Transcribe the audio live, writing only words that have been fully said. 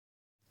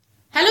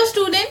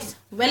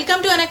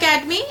Welcome to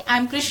Unacademy.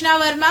 I'm Krishna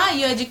Verma,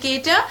 your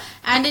educator,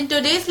 and in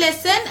today's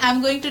lesson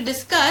I'm going to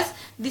discuss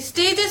the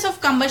stages of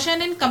combustion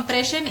in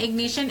compression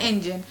ignition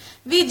engine.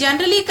 We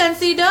generally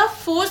consider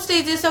 4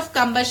 stages of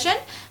combustion,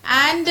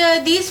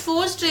 and these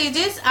 4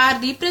 stages are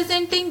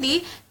representing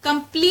the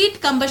complete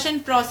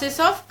combustion process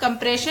of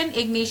compression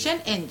ignition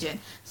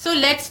engine. So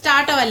let's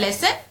start our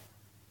lesson.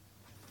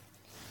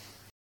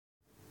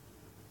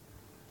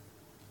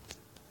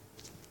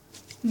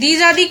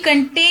 These are the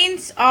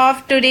contents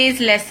of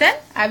today's lesson.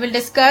 I will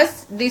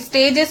discuss the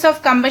stages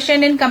of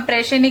combustion in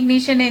compression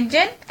ignition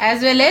engine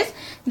as well as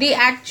the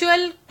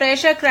actual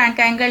pressure crank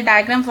angle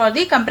diagram for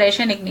the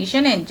compression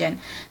ignition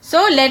engine.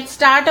 So let's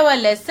start our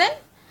lesson.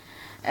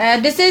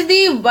 This is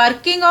the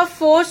working of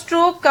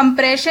 4-stroke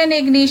compression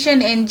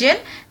ignition engine.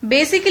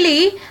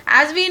 Basically,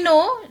 as we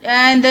know,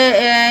 in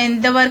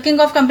the working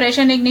of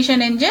compression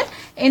ignition engine,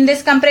 in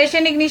this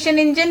compression ignition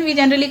engine, we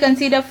generally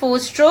consider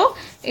 4-stroke,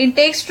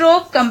 intake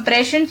stroke,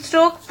 compression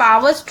stroke,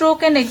 power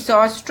stroke and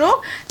exhaust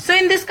stroke. So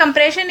in this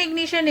compression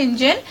ignition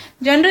engine,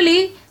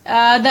 generally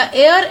the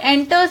air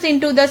enters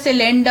into the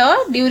cylinder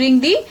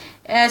during the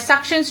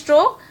suction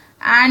stroke,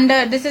 and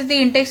this is the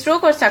intake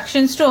stroke or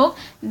suction stroke.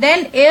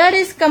 Then air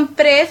is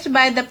compressed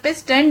by the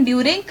piston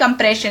during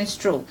compression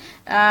stroke.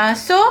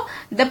 So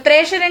the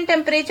pressure and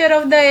temperature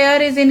of the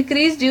air is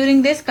increased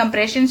during this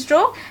compression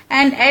stroke,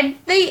 and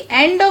at the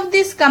end of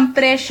this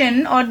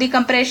compression or the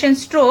compression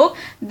stroke,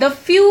 the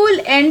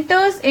fuel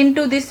enters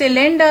into the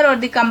cylinder or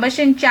the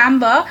combustion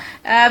chamber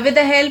with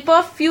the help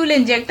of fuel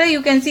injector.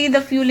 You can see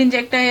the fuel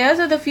injector here.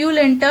 So the fuel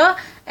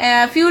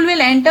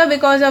will enter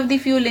because of the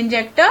fuel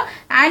injector,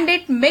 and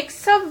it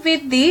mixes up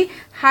with the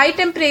high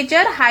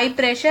temperature, high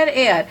pressure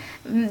air.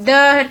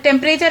 The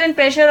temperature and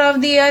pressure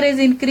of the air is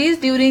increased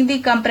during the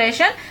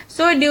compression.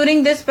 So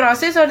during this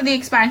process or the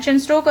expansion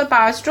stroke or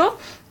power stroke,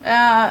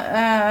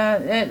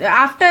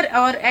 after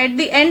or at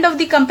the end of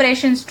the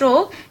compression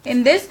stroke,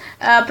 in this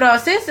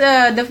process,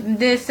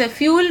 this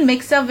fuel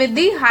mix up with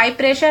the high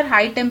pressure,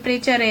 high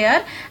temperature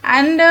air,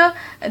 and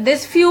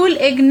this fuel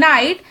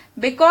ignite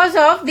because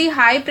of the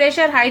high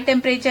pressure, high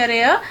temperature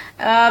air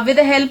with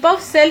the help of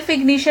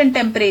self-ignition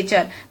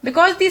temperature.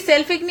 Because the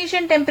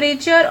self-ignition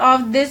temperature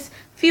of this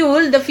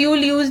fuel, the fuel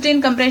used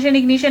in compression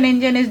ignition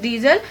engine is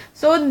diesel.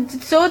 So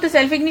the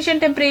self-ignition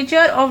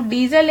temperature of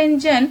diesel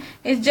engine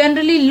is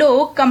generally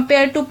low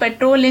compared to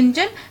petrol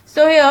engine.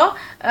 So here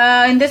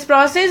in this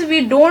process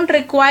we don't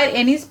require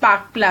any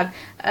spark plug.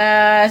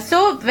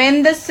 So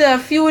when this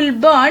fuel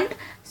burnt,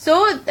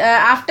 so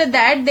after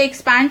that the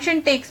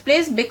expansion takes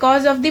place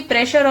because of the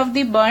pressure of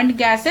the burned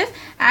gases,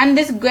 and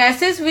these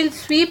gases will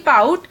sweep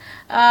out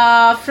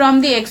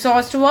from the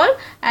exhaust valve,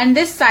 and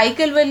this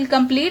cycle will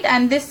complete,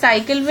 and this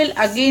cycle will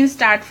again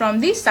start from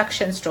the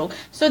suction stroke.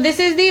 So this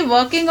is the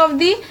working of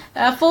the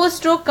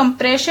 4-stroke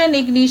compression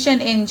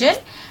ignition engine.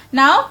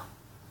 Now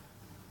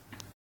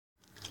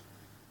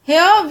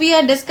here we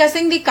are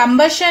discussing the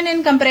combustion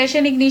in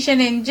compression ignition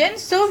engine.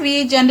 So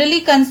we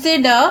generally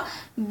consider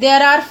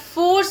there are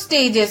 4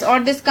 stages, or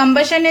this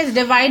combustion is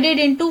divided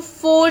into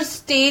 4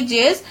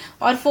 stages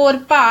or 4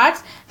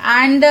 parts,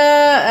 and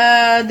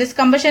this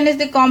combustion is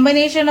the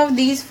combination of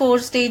these 4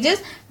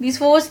 stages. These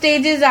 4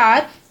 stages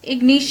are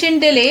ignition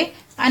delay,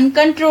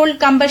 uncontrolled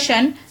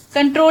combustion,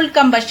 controlled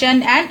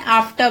combustion and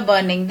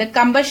afterburning. The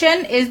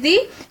combustion is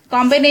the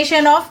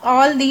combination of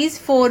all these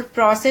 4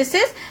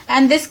 processes,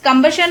 and this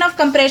combustion of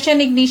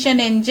compression ignition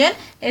engine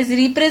is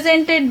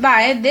represented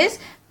by this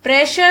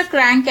pressure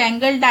crank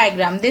angle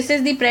diagram. This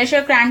is the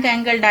pressure crank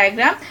angle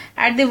diagram.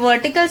 At the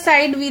vertical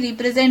side we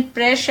represent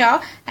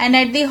pressure, and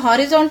at the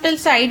horizontal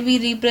side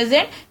we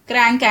represent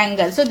crank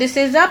angle. So this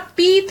is a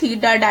P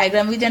theta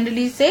diagram. We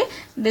generally say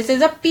this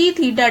is a P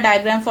theta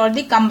diagram for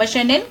the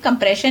combustion in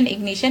compression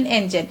ignition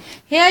engine.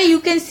 Here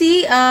you can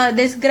see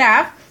this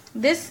graph,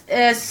 this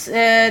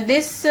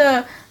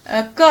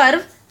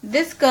curve.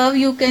 This curve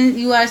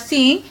you are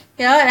seeing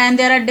here, and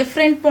there are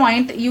different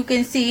points. You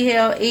can see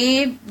here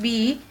A,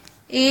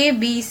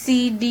 B,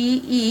 C,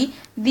 D, E.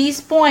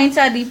 These points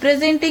are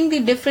representing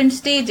the different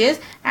stages,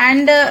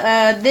 and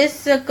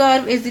this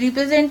curve is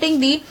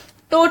representing the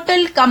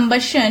total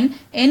combustion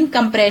in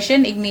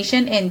compression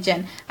ignition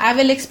engine. I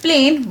will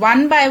explain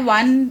one by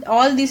one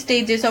all the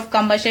stages of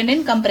combustion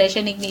in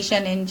compression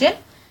ignition engine.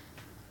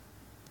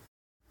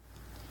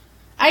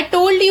 I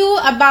told you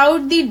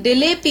about the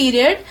delay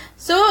period.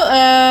 So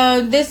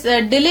this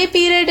delay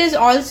period is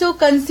also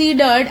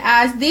considered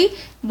as the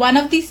one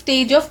of the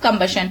stage of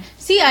combustion.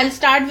 See, I'll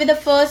start with the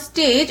first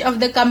stage of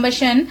the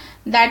combustion,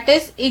 that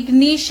is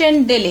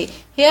ignition delay.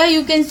 Here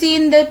you can see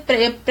in the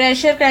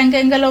pressure crank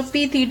angle of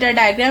P theta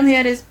diagram,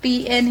 here is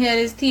P and here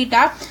is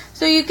theta.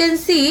 So you can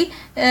see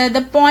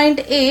the point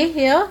A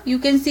here, you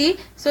can see.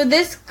 So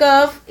this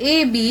curve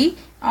AB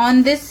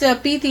on this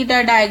P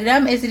theta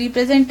diagram is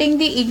representing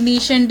the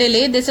ignition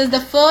delay. This is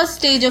the first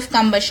stage of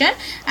combustion,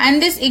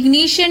 and this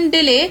ignition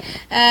delay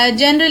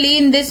generally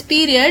in this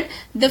period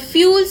the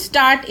fuel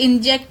start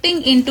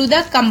injecting into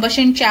the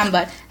combustion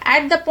chamber,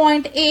 at the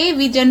point A,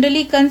 we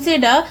generally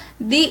consider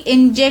the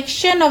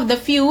injection of the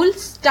fuel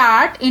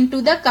start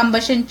into the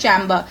combustion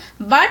chamber,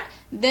 but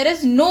there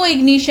is no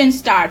ignition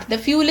start. The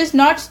fuel is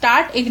not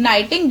start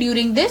igniting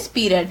during this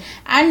period,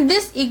 and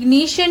this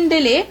ignition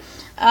delay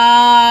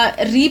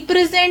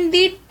represent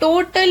the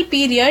total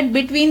period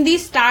between the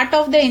start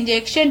of the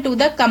injection to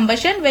the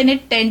combustion when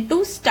it tend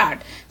to start.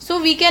 So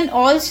we can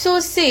also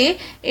say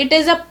it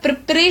is a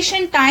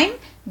preparation time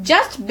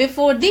just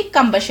before the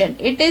combustion.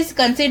 It is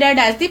considered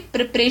as the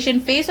preparation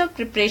phase or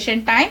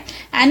preparation time.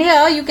 And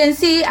here you can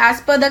see,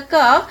 as per the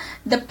curve,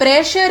 the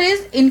pressure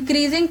is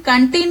increasing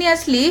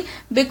continuously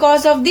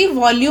because of the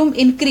volume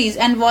increase,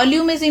 and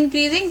volume is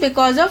increasing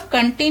because of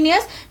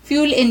continuous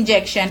fuel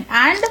injection.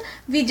 And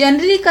we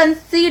generally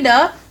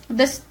consider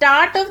the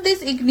start of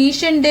this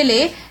ignition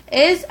delay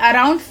is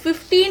around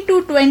 15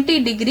 to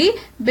 20 degree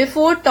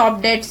before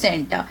top dead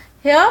center.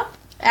 Here,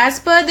 as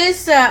per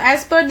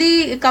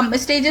the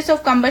stages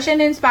of combustion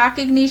in spark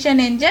ignition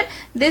engine,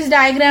 this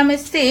diagram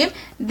is same.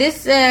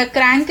 This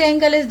crank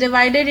angle is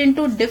divided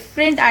into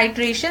different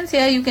iterations.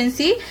 Here you can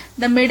see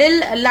the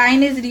middle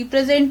line is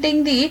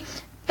representing the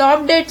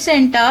top dead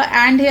center,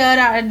 and here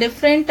are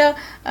different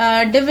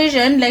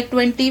division like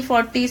 20,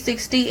 40,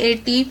 60,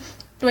 80,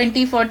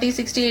 20, 40,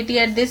 60, 80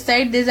 at this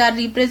side. These are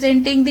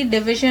representing the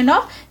division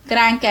of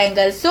crank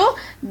angle. So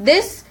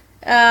this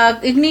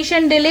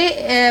ignition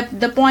delay,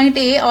 the point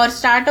A or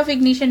start of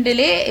ignition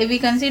delay, we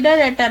consider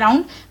at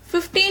around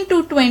 15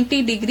 to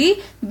 20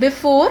 degree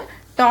before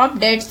top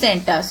dead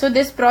center. So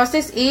this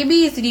process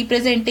AB is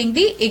representing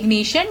the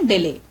ignition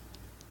delay.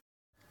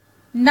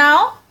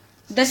 Now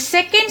the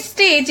second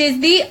stage is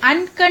the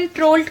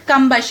uncontrolled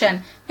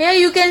combustion. Here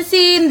you can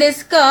see in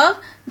this curve,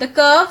 the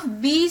curve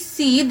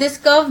BC, this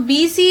curve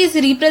BC is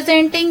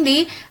representing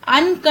the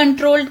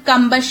uncontrolled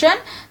combustion.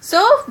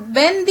 So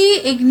when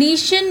the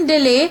ignition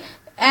delay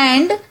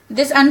and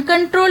this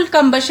uncontrolled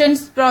combustion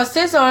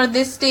process or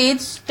this stage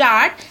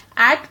start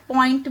at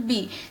point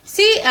B.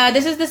 See,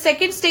 this is the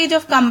second stage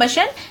of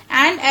combustion,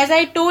 and as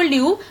I told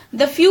you,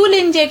 the fuel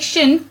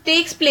injection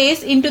takes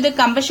place into the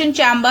combustion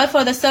chamber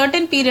for the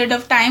certain period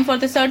of time, for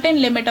the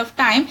certain limit of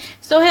time.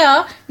 So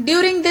here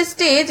during this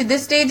stage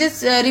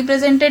is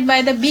represented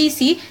by the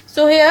BC.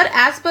 So here,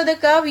 as per the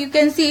curve, you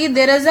can see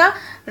there is a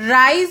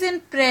rise in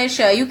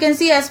pressure. You can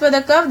see as per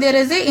the curve there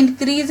is a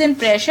increase in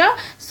pressure.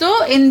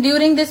 So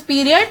during this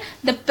period,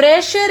 the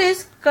pressure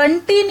is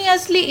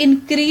continuously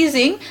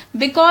increasing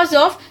because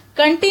of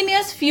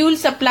continuous fuel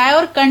supply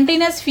or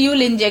continuous fuel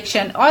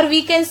injection, or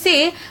we can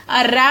say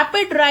a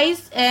rapid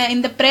rise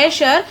in the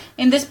pressure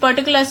in this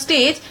particular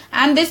stage,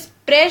 and this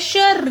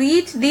pressure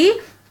reach the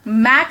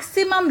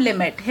maximum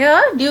limit.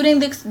 Here during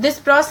this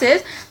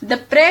process, the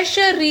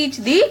pressure reach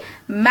the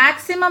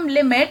maximum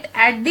limit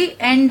at the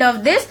end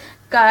of this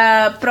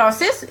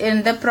process,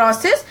 in the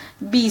process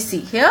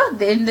BC. Here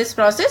in this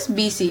process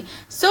BC.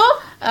 So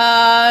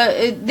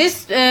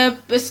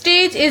this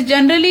stage is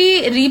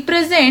generally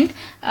represent,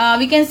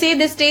 we can say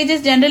this stage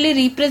is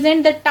generally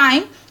represent the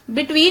time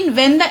between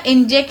when the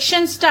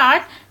injection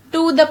start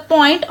to the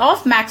point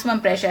of maximum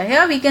pressure.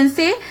 Here we can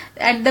say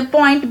at the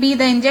point B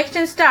the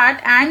injection start,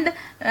 and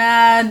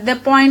the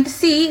point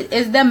C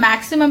is the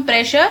maximum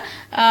pressure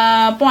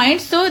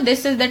point. So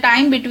this is the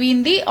time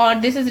between the, or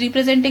this is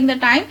representing the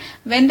time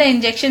when the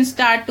injection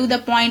start to the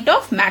point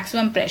of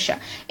maximum pressure.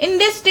 In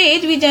this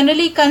stage we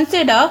generally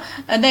consider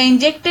the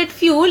injected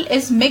fuel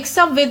is mixed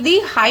up with the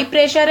high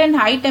pressure and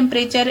high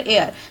temperature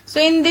air. So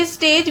in this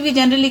stage we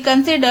generally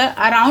consider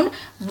around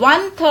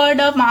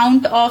 1/3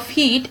 amount of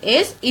heat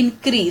is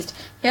increased.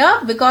 Here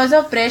because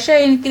of pressure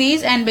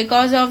increase and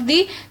because of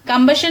the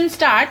combustion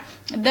start,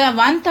 the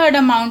 1/3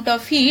 amount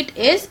of heat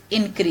is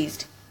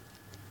increased.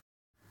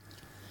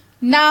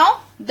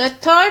 Now the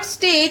third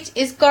stage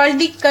is called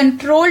the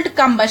controlled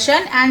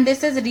combustion, and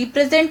this is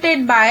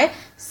represented by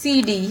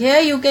CD.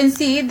 Here you can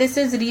see this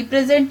is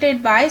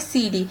represented by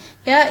CD.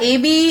 Here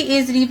AB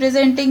is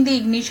representing the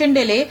ignition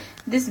delay.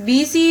 This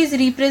BC is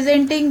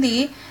representing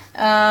the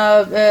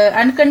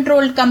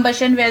uncontrolled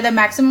combustion where the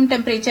maximum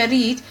temperature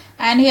reach,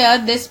 and here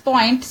this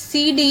point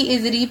CD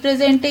is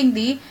representing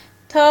the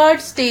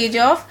third stage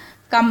of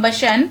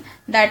combustion,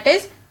 that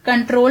is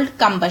controlled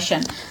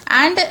combustion.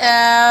 And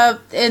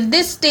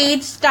this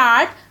stage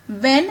start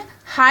when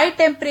high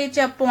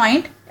temperature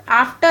point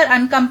after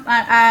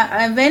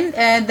when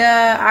the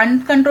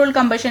uncontrolled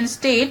combustion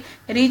state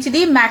reach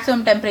the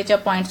maximum temperature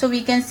point. So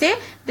we can say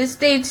this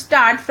stage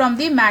start from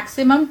the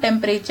maximum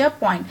temperature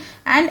point,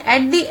 and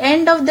at the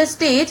end of the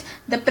stage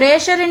the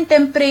pressure and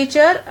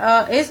temperature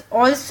is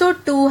also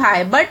too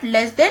high but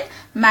less than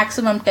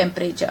maximum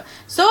temperature.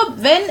 So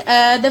when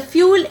the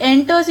fuel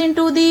enters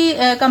into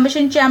the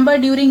combustion chamber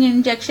during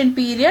injection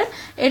period,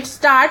 it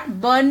start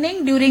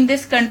burning during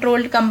this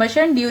controlled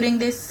combustion during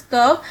this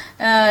curve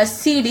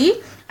CD,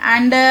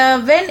 and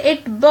when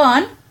it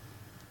burn,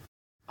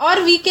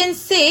 or we can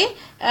say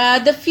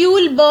the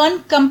fuel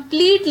burn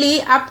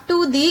completely up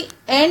to the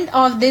end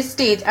of this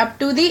stage, up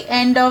to the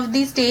end of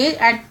the stage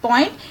at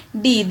point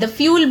D. The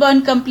fuel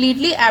burn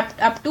completely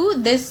up to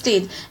this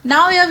stage.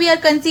 Now here we are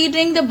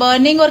considering the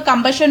burning or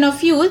combustion of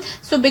fuel.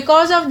 So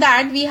because of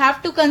that we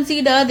have to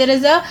consider there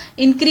is a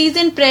increase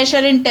in pressure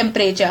and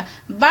temperature.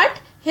 But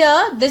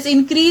here this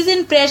increase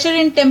in pressure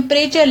and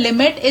temperature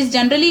limit is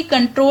generally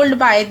controlled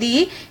by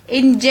the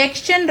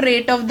injection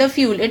rate of the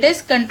fuel. It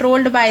is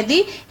controlled by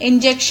the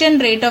injection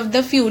rate of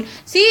the fuel.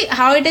 See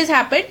how it has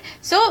happened.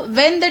 So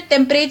when the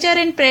temperature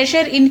and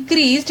pressure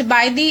increased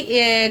by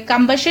the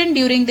combustion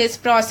during this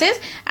process,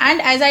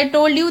 and as I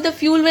told you, the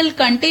fuel will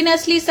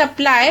continuously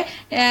supply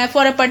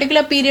for a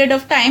particular period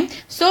of time.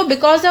 So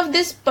because of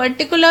this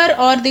particular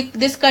or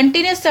this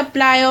continuous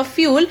supply of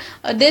fuel,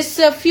 this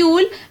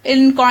fuel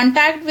in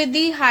contact with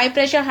the high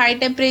pressure high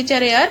temperature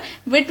air,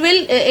 which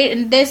will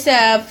this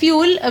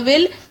fuel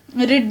will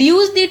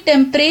reduce the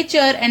temperature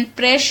and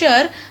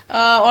pressure,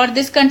 or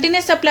this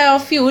continuous supply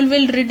of fuel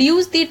will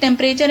reduce the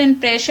temperature and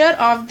pressure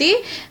of the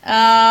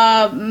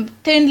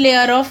thin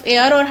layer of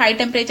air or high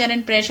temperature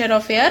and pressure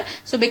of air.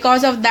 So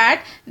because of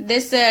that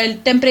this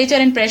temperature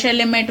and pressure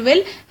limit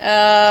will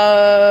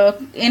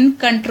in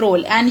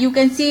control. And you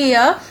can see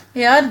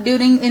here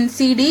during in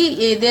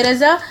CD there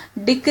is a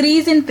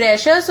decrease in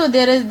pressure. So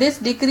there is this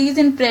decrease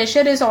in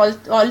pressure is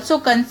also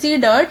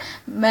considered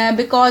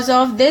because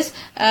of this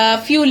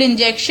fuel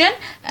injection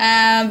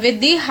with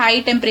the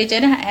high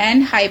temperature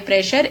and high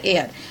pressure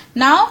air.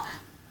 Now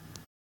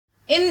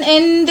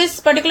in this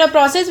particular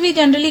process we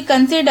generally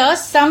consider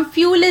some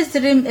fuel is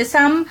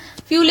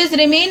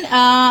remain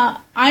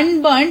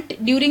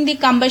unburnt during the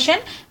combustion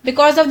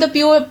because of the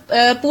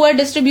poor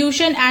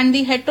distribution and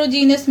the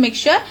heterogeneous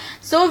mixture.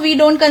 So we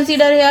don't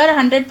consider here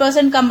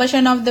 100%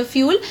 combustion of the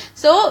fuel.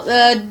 So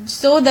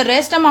the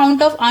rest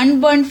amount of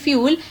unburnt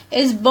fuel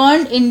is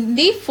burned in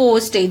the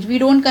fourth stage. We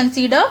don't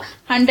consider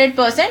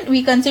 100%.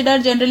 We consider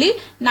generally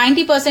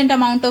 90%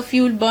 amount of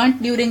fuel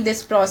burnt during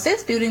this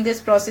process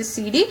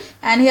CD.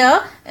 And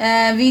here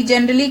we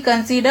generally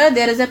consider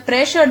there is a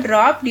pressure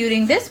drop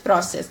during this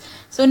process.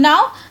 So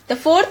now the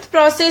fourth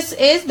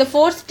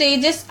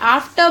stage is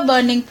after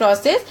burning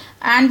process,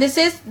 and this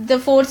is the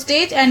fourth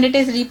stage and it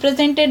is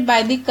represented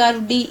by the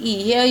curve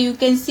DE. Here you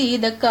can see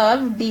the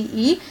curve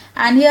DE,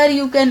 and here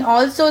you can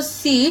also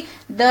see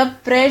the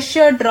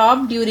pressure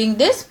drop during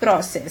this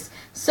process.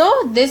 So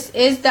this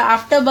is the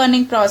after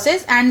burning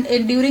process, and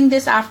during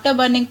this after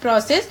burning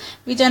process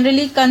we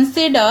generally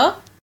consider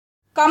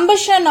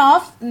combustion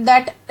of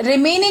that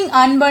remaining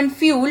unburned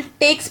fuel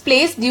takes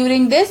place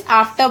during this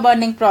after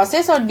burning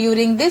process or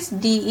during this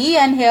DE,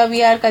 and here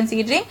we are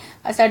considering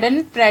a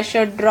sudden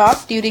pressure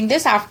drop during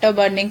this after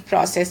burning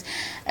process.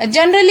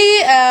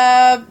 Generally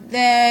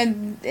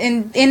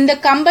in the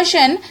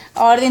combustion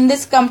or in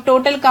this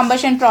total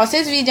combustion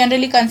process we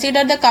generally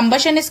consider the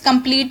combustion is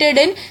completed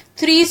in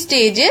 3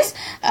 stages,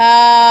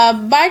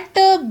 but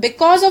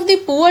because of the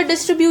poor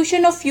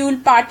distribution of fuel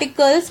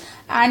particles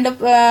and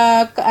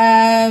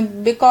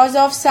because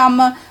of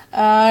some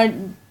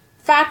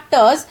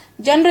factors,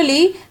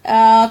 generally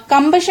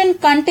combustion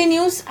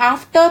continues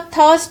after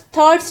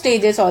third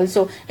stages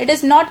also. It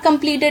is not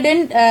completed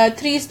in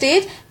 3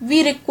 stages.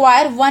 We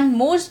require one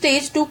more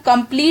stage to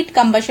complete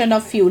combustion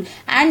of fuel,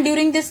 and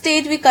during this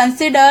stage we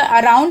consider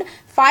around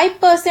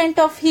 5%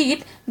 of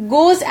heat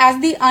goes as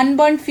the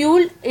unburnt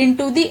fuel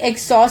into the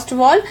exhaust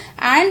valve,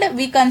 and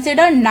we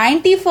consider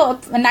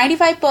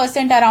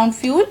 95% around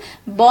fuel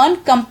burn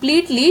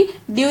completely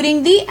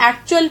during the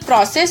actual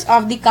process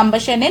of the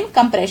combustion in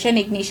compression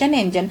ignition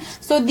engine.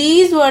 So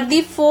these were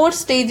the 4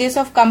 stages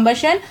of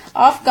combustion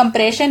of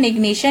compression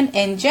ignition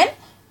engine,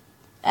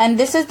 and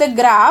this is the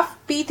graph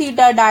P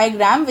theta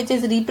diagram which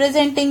is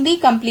representing the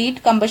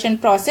complete combustion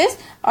process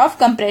of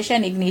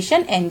compression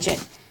ignition engine.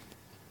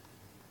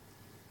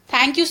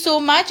 Thank you so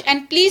much,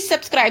 and please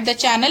subscribe the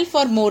channel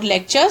for more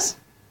lectures.